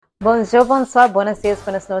Bonjour, bonsoir, buenos dias,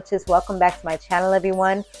 buenas noches. Welcome back to my channel,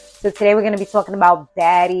 everyone. So today we're going to be talking about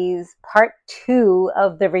Baddies part 2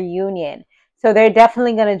 of the reunion. So they're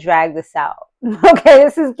definitely going to drag this out. Okay,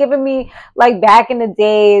 this is giving me like back in the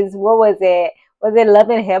days, what was it? Was it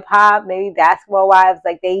Love and Hip Hop? Maybe Basketball Wives,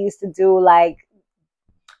 like they used to do like,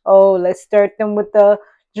 oh, let's start them with the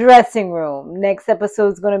dressing room. Next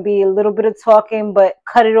episode is going to be a little bit of talking, but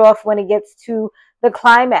cut it off when it gets to the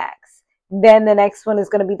climax. Then the next one is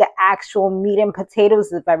going to be the actual meat and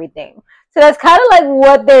potatoes of everything. So that's kind of like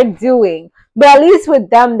what they're doing. But at least with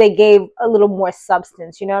them, they gave a little more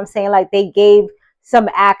substance. You know what I'm saying? Like they gave some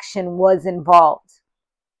action was involved.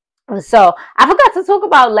 So I forgot to talk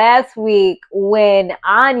about last week when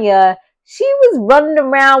Anya, she was running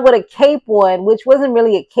around with a cape on, which wasn't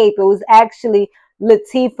really a cape. It was actually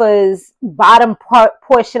Latifah's bottom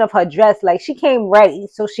portion of her dress. Like she came ready,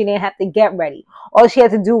 so she didn't have to get ready. All she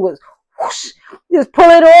had to do was whoosh, just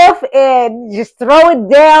pull it off and just throw it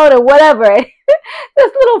down or whatever.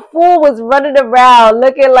 This little fool was running around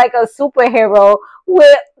looking like a superhero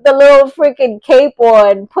with the little freaking cape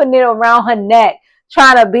on, putting it around her neck,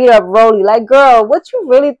 trying to beat up Rolly. Like, girl, what you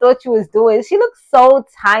really thought you was doing? She looked so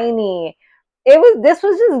tiny. This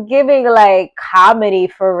was just giving like comedy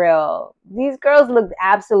for real. These girls looked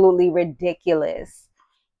absolutely ridiculous.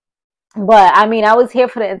 But I mean, I was here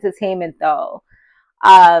for the entertainment though.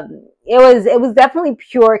 It was definitely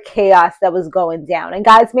pure chaos that was going down. And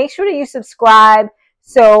guys, make sure that you subscribe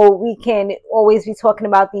so we can always be talking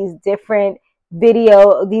about these different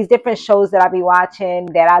shows that I be watching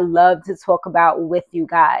that I love to talk about with you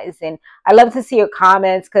guys. And I love to see your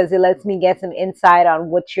comments because it lets me get some insight on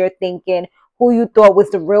what you're thinking, who you thought was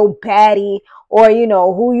the real baddie, or you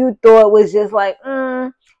know, who you thought was just like,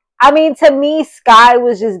 I mean, to me, Sky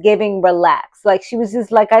was just giving relax. Like she was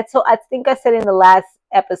just like, I think I said in the last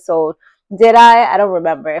episode, did I? I don't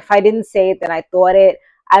remember. If I didn't say it, then I thought it.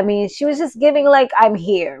 I mean, she was just giving like, I'm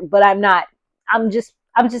here, but I'm not. I'm just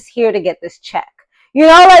here to get this check. You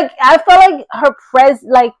know, like I felt like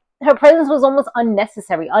her presence was almost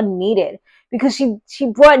unnecessary, unneeded, because she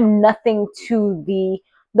brought nothing to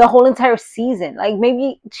the whole entire season. Like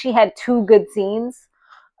maybe she had 2 good scenes.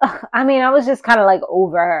 I mean, I was just kind of like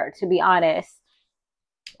over her, to be honest.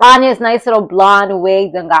 Anya's nice little blonde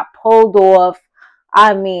wig then got pulled off.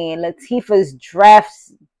 I mean, Latifah's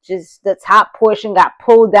dress, just the top portion got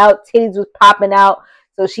pulled out. Titties was popping out,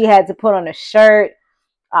 so she had to put on a shirt.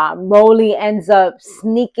 Rolly ends up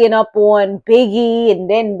sneaking up on Biggie, and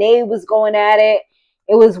then they was going at it.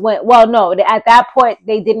 It was at that point,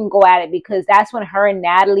 they didn't go at it because that's when her and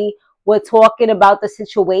Natalie were talking about the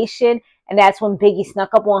situation. And that's when Biggie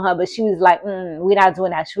snuck up on her. But she was like, we're not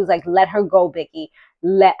doing that. She was like, let her go, Biggie.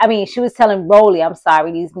 She was telling Rolly, I'm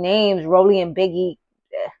sorry, these names, Rolly and Biggie,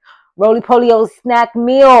 Rolly Polio snack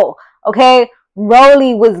meal. Okay.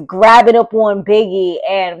 Rolly was grabbing up on Biggie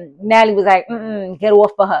and Natalie was like, get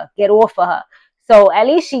off of her. Get off of her. So at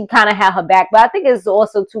least she kind of had her back. But I think it's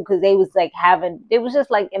also too because they was just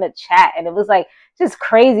like in a chat. And it was like just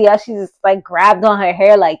crazy how she just like grabbed on her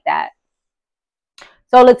hair like that.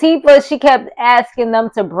 So Latifah, she kept asking them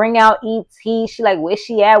to bring out E.T. She like, where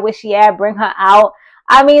she at? Where she at? Bring her out.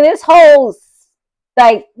 I mean, this whole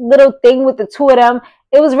like little thing with the 2 of them,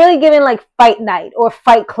 it was really giving like Fight Night or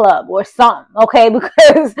Fight Club or something, okay?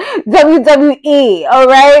 Because WWE, all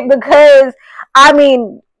right? Because, I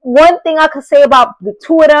mean, one thing I could say about the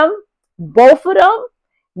 2 of them, both of them,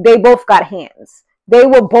 they both got hands. They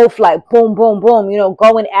were both like boom, boom, boom, you know,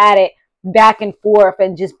 going at it back and forth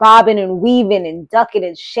and just bobbing and weaving and ducking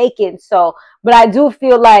and shaking. So, but I do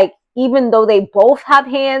feel like even though they both have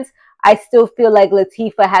hands, I still feel like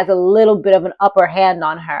Latifah has a little bit of an upper hand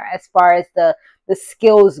on her as far as the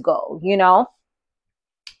skills go, you know?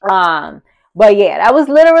 But yeah, that was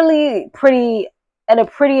literally a pretty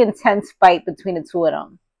intense fight between the 2 of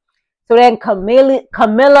them. So then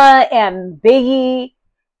Camilla and Biggie,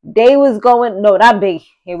 they was going, no, not Biggie.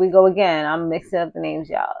 Here we go again. I'm mixing up the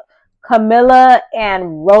names, y'all. Camilla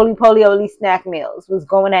and Roly Poly Oly Snack Meals was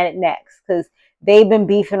going at it next because they've been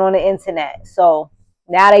beefing on the internet. So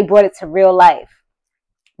now they brought it to real life.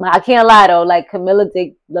 I can't lie though, like Camilla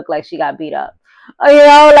did look like she got beat up. You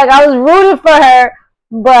know, like I was rooting for her,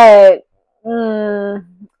 but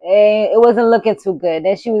it wasn't looking too good.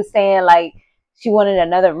 Then she was saying like she wanted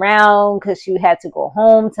another round because she had to go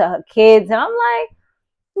home to her kids. And I'm like,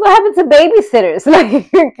 what happened to babysitters?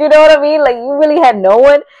 Like, you know what I mean? Like, you really had no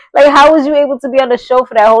one? Like, how was you able to be on the show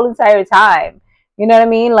for that whole entire time? You know what I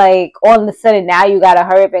mean? Like, all of a sudden, now you got to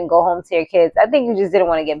hurry up and go home to your kids. I think you just didn't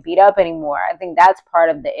want to get beat up anymore. I think that's part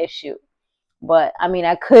of the issue. But, I mean,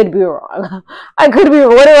 I could be wrong. I could be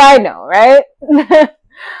wrong. What do I know, right?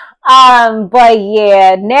 But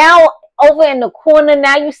yeah, now over in the corner,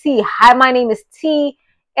 now you see, hi, my name is T,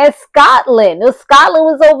 and Scotland. Now, Scotland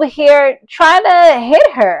was over here trying to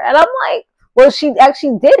hit her. And I'm like, well, she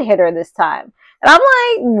actually did hit her this time. And I'm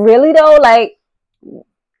like, really though? Like,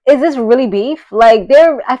 is this really beef? Like,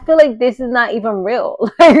 I feel like this is not even real.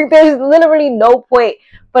 Like, there's literally no point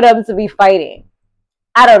for them to be fighting.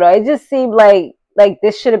 I don't know. It just seemed like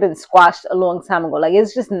this should have been squashed a long time ago. Like,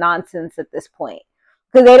 it's just nonsense at this point,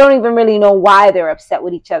 because they don't even really know why they're upset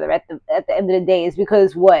with each other at the end of the day. Is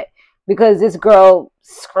because what? Because this girl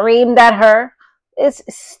screamed at her. It's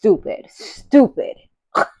stupid.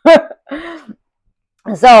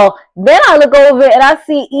 So then I look over and I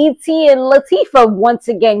see E.T. and Latifah once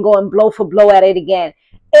again going blow for blow at it again.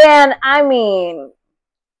 And I mean,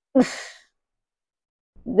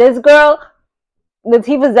 this girl,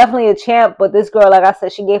 Latifah's definitely a champ, but this girl, like I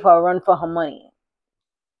said, she gave her a run for her money.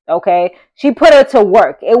 Okay? She put her to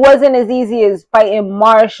work. It wasn't as easy as fighting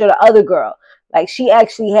Marsh or the other girl. Like, she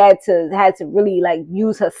actually had to really like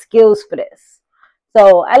use her skills for this.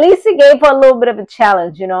 So at least it gave her a little bit of a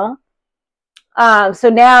challenge, you know? So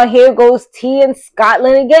now here goes T in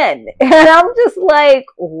Scotland again. And I'm just like,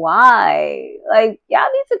 why? Like, y'all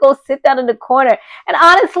need to go sit down in the corner. And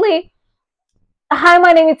honestly, hi,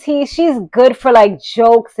 my name is T. She's good for like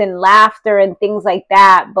jokes and laughter and things like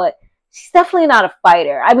that, but she's definitely not a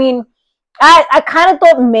fighter. I mean, I kind of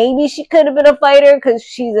thought maybe she could have been a fighter because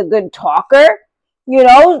she's a good talker, you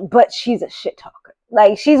know, but she's a shit talker.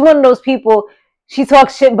 Like, she's one of those people, she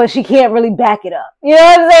talks shit, but she can't really back it up. You know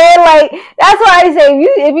what I'm saying? Like, that's why I say,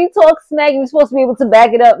 if you talk smack, you're supposed to be able to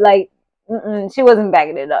back it up. Like, she wasn't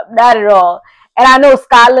backing it up. Not at all. And I know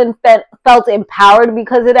Scotland felt empowered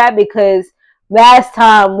because of that, because last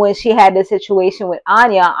time when she had the situation with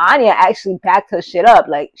Anya actually backed her shit up.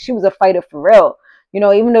 Like, she was a fighter for real. You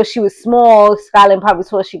know, even though she was small, Scotland probably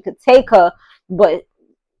thought she could take her, but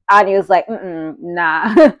Anya was like,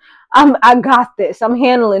 nah, I got this. I'm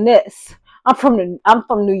handling this. I'm from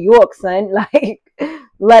New York, son. Like,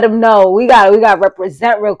 let them know we got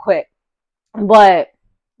represent real quick. But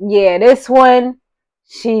yeah, this one,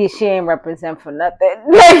 she ain't represent for nothing.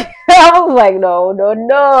 Like, I was like,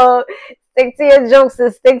 no. Stick to your jokes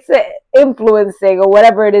and stick to influencing or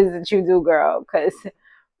whatever it is that you do, girl. Because,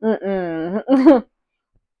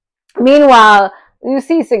 Meanwhile, you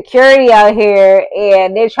see security out here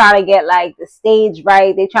and they're trying to get like the stage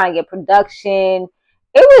right. They're trying to get production.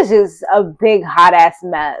 It was just a big hot ass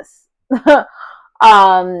mess.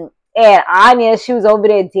 And Anya, she was over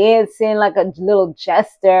there dancing like a little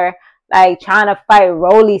jester, like trying to fight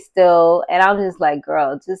Rolly still. And I'm just like,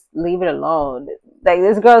 girl, just leave it alone. Like,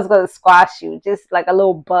 this girl's gonna squash you, just like a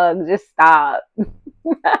little bug. Just stop.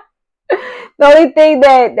 The only thing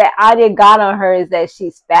that Anya got on her is that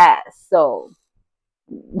she's fast, so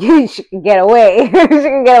she can get away. She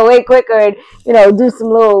can get away quicker and, you know, do some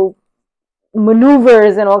little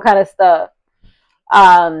maneuvers and all kind of stuff.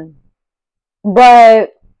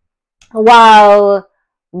 But while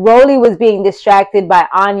Rolly was being distracted by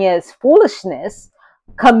Anya's foolishness,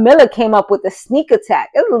 Camilla came up with a sneak attack.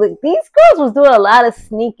 It was like, these girls was doing a lot of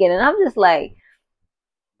sneaking, and I'm just like,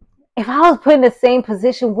 if I was put in the same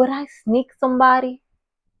position, would I sneak somebody?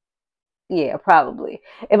 Yeah, probably.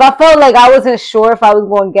 If I felt like I wasn't sure if I was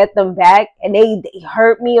going to get them back and they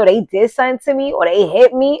hurt me or they did something to me or they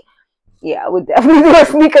hit me, yeah, I would definitely do a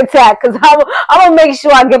sneak attack, because I'm going to make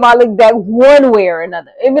sure I get my lick back one way or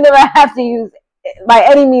another, even if I have to use it by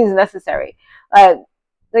any means necessary. Like,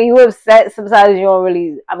 when you're upset, sometimes you don't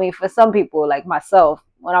really, I mean, for some people, like myself,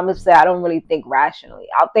 when I'm upset, I don't really think rationally.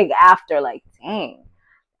 I'll think after, like, dang,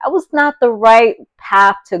 that was not the right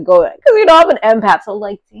path to go. Because, you know, I'm an empath, so I'm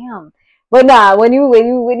like, damn. But nah, when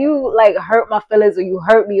you like hurt my feelings or you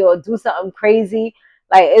hurt me or do something crazy,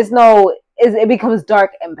 like, it becomes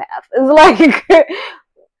dark empath. It's like,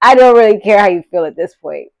 I don't really care how you feel at this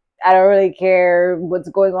point. I don't really care what's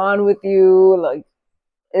going on with you. Like,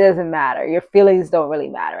 it doesn't matter. Your feelings don't really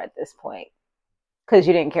matter at this point, because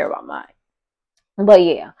you didn't care about mine. But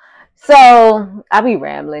yeah. So I be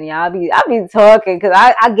rambling, y'all. I be talking, because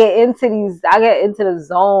I get into the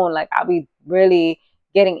zone. Like, I be really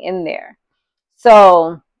getting in there.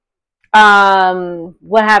 So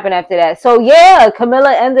what happened after that? So yeah,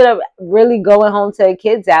 Camilla ended up really going home to her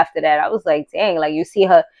kids after that. I was like, dang, like, you see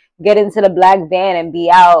her get into the black van and be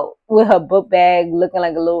out with her book bag looking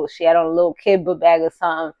like she had on a little kid book bag or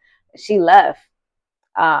something. She left.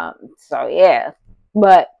 So yeah.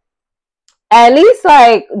 But at least,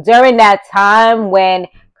 like, during that time when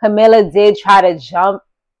Camilla did try to jump,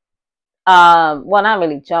 well, not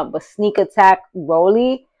really jump, but sneak attack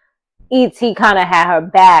Rolly, E.T. kind of had her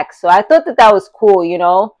back. So I thought that was cool, you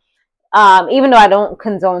know? Even though I don't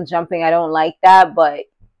condone jumping, I don't like that, but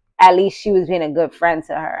at least she was being a good friend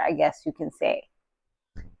to her, I guess you can say.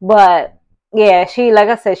 But yeah, she, like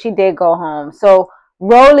I said, she did go home. So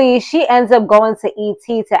Rolly, she ends up going to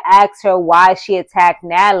ET to ask her why she attacked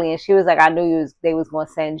Natalie, and she was like, "I knew they was gonna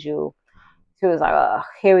send you." She was like, "Oh,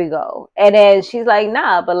 here we go." And then she's like,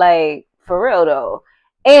 "Nah, but like for real though."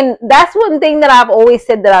 And that's one thing that I've always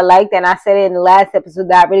said that I liked, and I said it in the last episode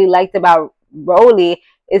that I really liked about Rolly,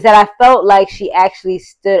 is that I felt like she actually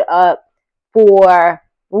stood up for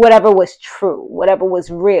whatever was true, whatever was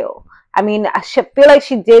real. I mean, I feel like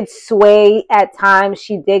she did sway at times.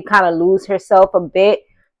 She did kind of lose herself a bit,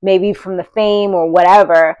 maybe from the fame or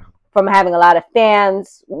whatever, from having a lot of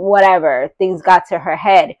fans, whatever. Things got to her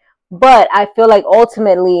head. But I feel like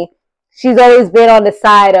ultimately, she's always been on the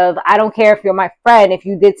side of, I don't care if you're my friend. If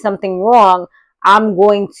you did something wrong, I'm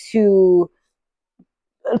going to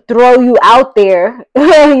throw you out there,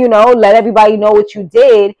 let everybody know what you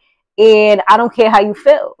did. And I don't care how you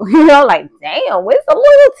feel, like, damn, where's the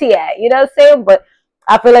loyalty at? You know what I'm saying? But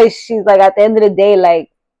I feel like she's like, at the end of the day, like,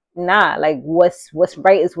 nah, like what's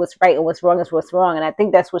right is what's right and what's wrong is what's wrong. And I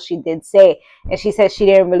think that's what she did say. And she said she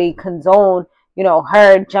didn't really condone,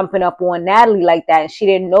 her jumping up on Natalie like that. And she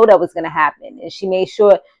didn't know that was going to happen. And she made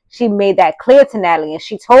sure she made that clear to Natalie. And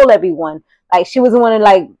she told everyone, like, she wasn't one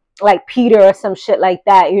to like Peter or some shit like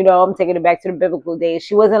that. I'm taking it back to the biblical days.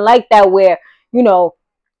 She wasn't like that where,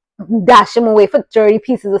 dash him away for 30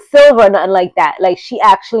 pieces of silver or nothing like that. Like, she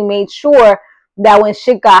actually made sure that when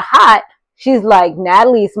shit got hot, she's like,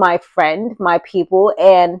 Natalie's my friend, my people.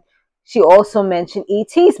 And she also mentioned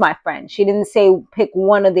ET's my friend. She didn't say pick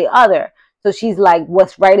one or the other. So she's like,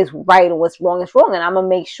 what's right is right and what's wrong is wrong. And I'm going to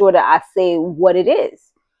make sure that I say what it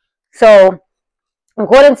is. So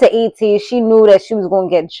according to ET, she knew that she was going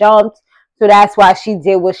to get jumped. So that's why she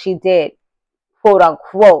did what she did, quote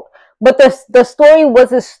unquote. But the story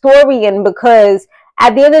was a story, and because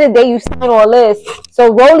at the end of the day, you see all this.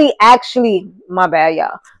 So Rolly actually, my bad,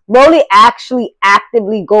 y'all. Rolly actually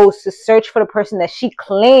actively goes to search for the person that she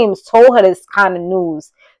claims told her this kind of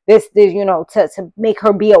news. This to make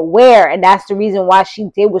her be aware. And that's the reason why she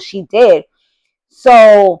did what she did.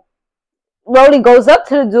 So Rolly goes up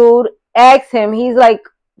to the dude, asks him, he's like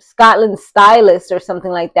Scotland's stylist or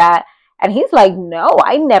something like that. And he's like, no,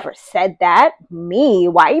 I never said that. Me?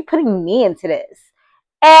 Why are you putting me into this?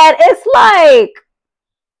 And it's like,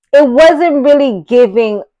 it wasn't really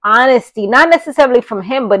giving honesty, not necessarily from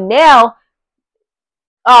him, but now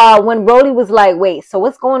when Rolly was like, wait, so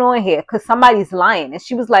what's going on here? Because somebody's lying. And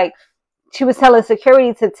she was telling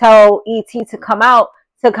security to tell ET to come out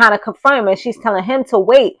to kind of confront him. And she's telling him to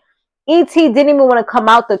wait. ET didn't even want to come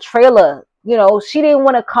out the trailer. She didn't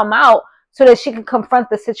want to come out so that she could confront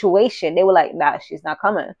the situation. They were like, nah, she's not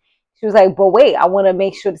coming. She was like, but wait, I want to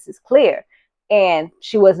make sure this is clear. And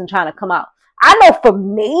she wasn't trying to come out. I know for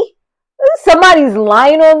me, somebody's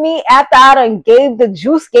lying on me after I done gave the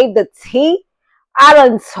juice, gave the tea. I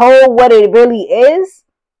done told what it really is.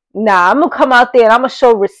 Nah, I'm going to come out there and I'm going to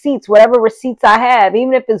show receipts, whatever receipts I have.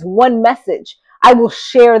 Even if it's one message, I will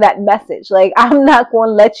share that message. Like, I'm not going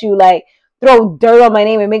to let you, like, throw dirt on my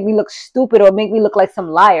name and make me look stupid or make me look like some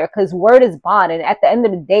liar, because word is bond. And at the end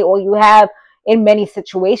of the day, all you have in many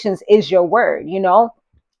situations is your word,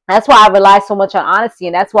 That's why I rely so much on honesty.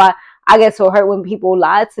 And that's why I get so hurt when people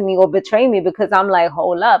lie to me or betray me, because I'm like,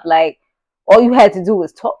 hold up, like, all you had to do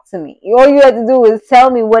was talk to me. All you had to do was tell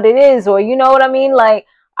me what it is, or you know what I mean? Like,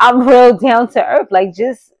 I'm real down to earth. Like,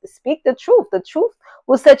 just speak the truth. The truth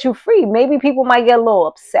will set you free. Maybe people might get a little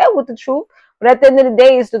upset with the truth, but at the end of the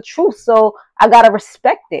day, it's the truth. So I got to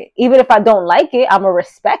respect it. Even if I don't like it, I'm going to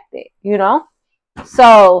respect it,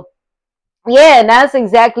 So, yeah, and that's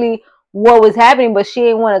exactly what was happening, but she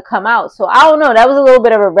didn't want to come out. So I don't know. That was a little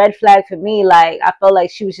bit of a red flag for me. Like, I felt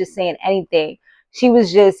like she was just saying anything. She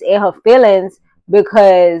was just in her feelings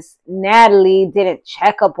because Natalie didn't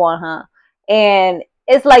check up on her. And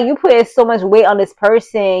it's like, you put so much weight on this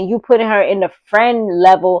person. You putting her in the friend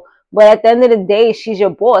level. But at the end of the day, she's your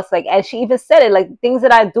boss. Like, as she even said it, like, the things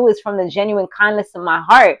that I do is from the genuine kindness of my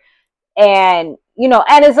heart. And,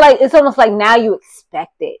 and it's like, it's almost like now you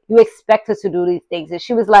expect it. You expect her to do these things. And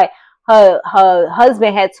she was like, her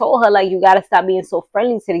husband had told her, like, you got to stop being so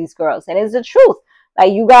friendly to these girls. And it's the truth.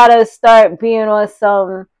 Like, you got to start being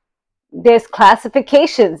on there's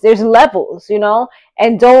classifications, there's levels,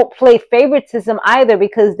 and don't play favoritism either,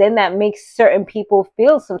 because then that makes certain people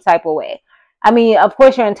feel some type of way. I mean, of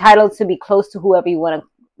course, you're entitled to be close to whoever you want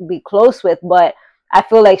to be close with, but I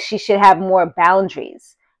feel like she should have more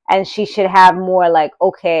boundaries, and she should have more like,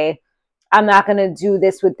 okay, I'm not going to do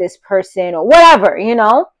this with this person or whatever,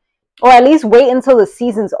 or at least wait until the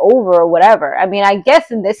season's over or whatever. I mean, I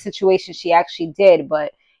guess in this situation she actually did,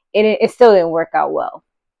 but it still didn't work out well.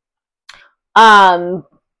 Um,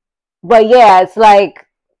 but yeah, it's like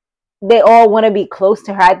they all want to be close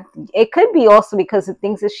to her. It could be also because of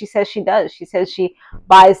things that she says she does. She says she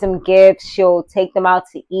buys them gifts. She'll take them out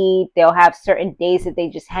to eat. They'll have certain days that they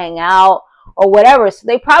just hang out or whatever. So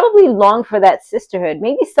they probably long for that sisterhood.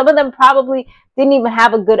 Maybe some of them probably didn't even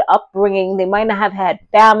have a good upbringing. They might not have had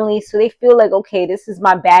family. So they feel like, okay, this is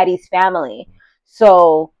my baddie's family.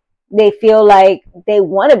 So they feel like they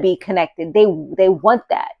want to be connected. They want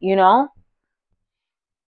that, you know?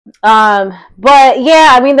 But yeah,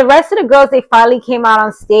 I mean, the rest of the girls, they finally came out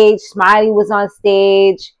on stage. Smiley was on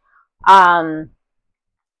stage.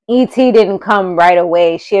 ET didn't come right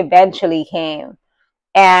away. She eventually came,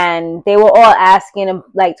 and they were all asking him,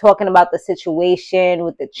 like, talking about the situation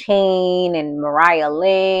with the chain and Mariah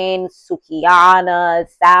Lynn, Sukiana,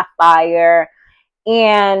 Sapphire.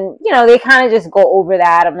 And, you know, they kind of just go over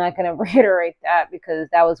that. I'm not going to reiterate that because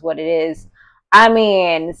that was what it is. I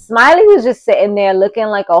mean, Smiley was just sitting there looking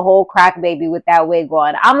like a whole crack baby with that wig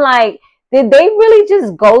on. I'm like, did they really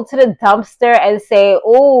just go to the dumpster and say,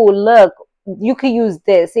 oh, look, you could use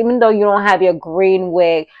this, even though you don't have your green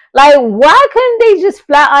wig? Like, why couldn't they just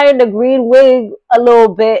flat iron the green wig a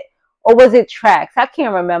little bit? Or was it Tracks? I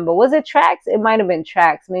can't remember. Was it Tracks? It might have been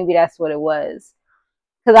Tracks. Maybe that's what it was.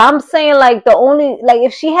 Because I'm saying, like, the only, like,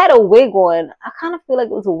 if she had a wig on, I kind of feel like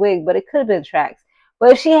it was a wig, but it could have been Tracks.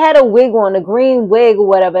 But if she had a wig on, a green wig or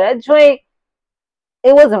whatever, that joint,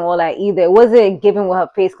 it wasn't all that either. It wasn't giving with her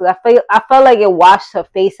face, because I felt like it washed her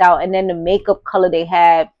face out, and then the makeup color they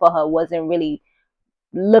had for her wasn't really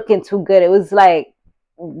looking too good. It was like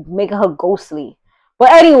making her ghostly.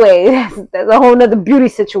 But anyway, that's a whole nother beauty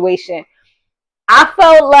situation. I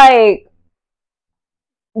felt like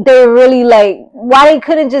they really, like, why they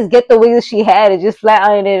couldn't just get the wig that she had and just flat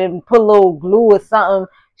iron it and put a little glue or something.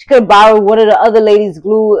 She could borrow one of the other ladies'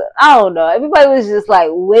 glue. I don't know. Everybody was just like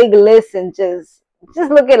wigless and just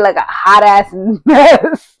looking like a hot ass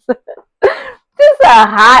mess. Just a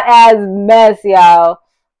hot ass mess, y'all.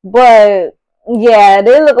 But yeah,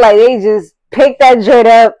 they look like they just picked that joint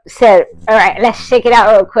up, said, all right, let's shake it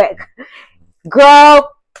out real quick.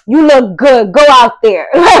 Girl, you look good. Go out there.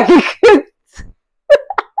 Like,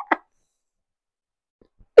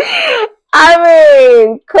 I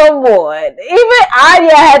mean, come on. Even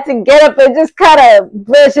Anya had to get up and just kind of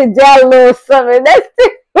brush it down a little something. It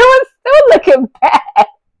was still looking bad.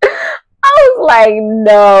 I was like,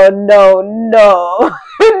 no, no, no.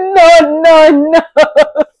 No, no,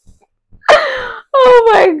 no. Oh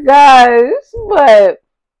my gosh. But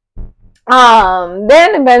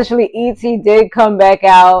then eventually E.T. did come back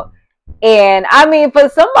out. And I mean, for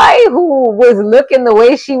somebody who was looking the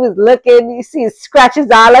way she was looking, you see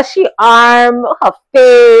scratches all of her arm, her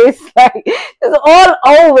face, like just all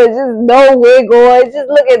over, just no wig on, just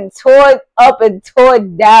looking torn up and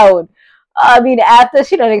torn down. I mean, after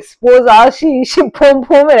she done exposed all she pum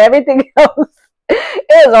pum and everything else,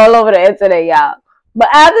 it was all over the internet, y'all. But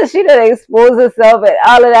after she done exposed herself and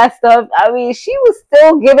all of that stuff, I mean, she was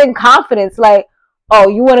still giving confidence, like, oh,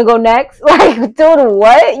 you want to go next? Like, dude,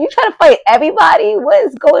 what? You trying to fight everybody? What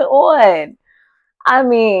is going on? I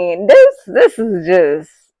mean, this is just,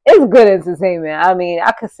 it's good entertainment. I mean,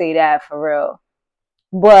 I could say that for real.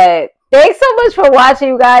 But thanks so much for watching,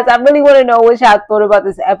 you guys. I really want to know what y'all thought about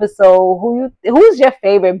this episode. Who's your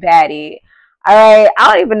favorite baddie? All right,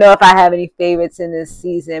 I don't even know if I have any favorites in this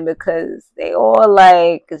season because they all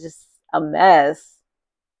like just a mess.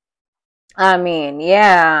 I mean,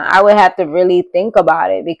 yeah, I would have to really think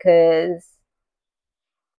about it because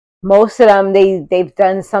most of them, they've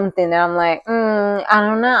done something that I'm like, I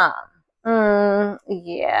don't know.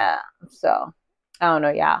 Yeah. So, I don't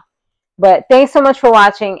know, y'all. But thanks so much for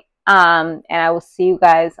watching. And I will see you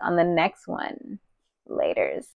guys on the next one. Laters.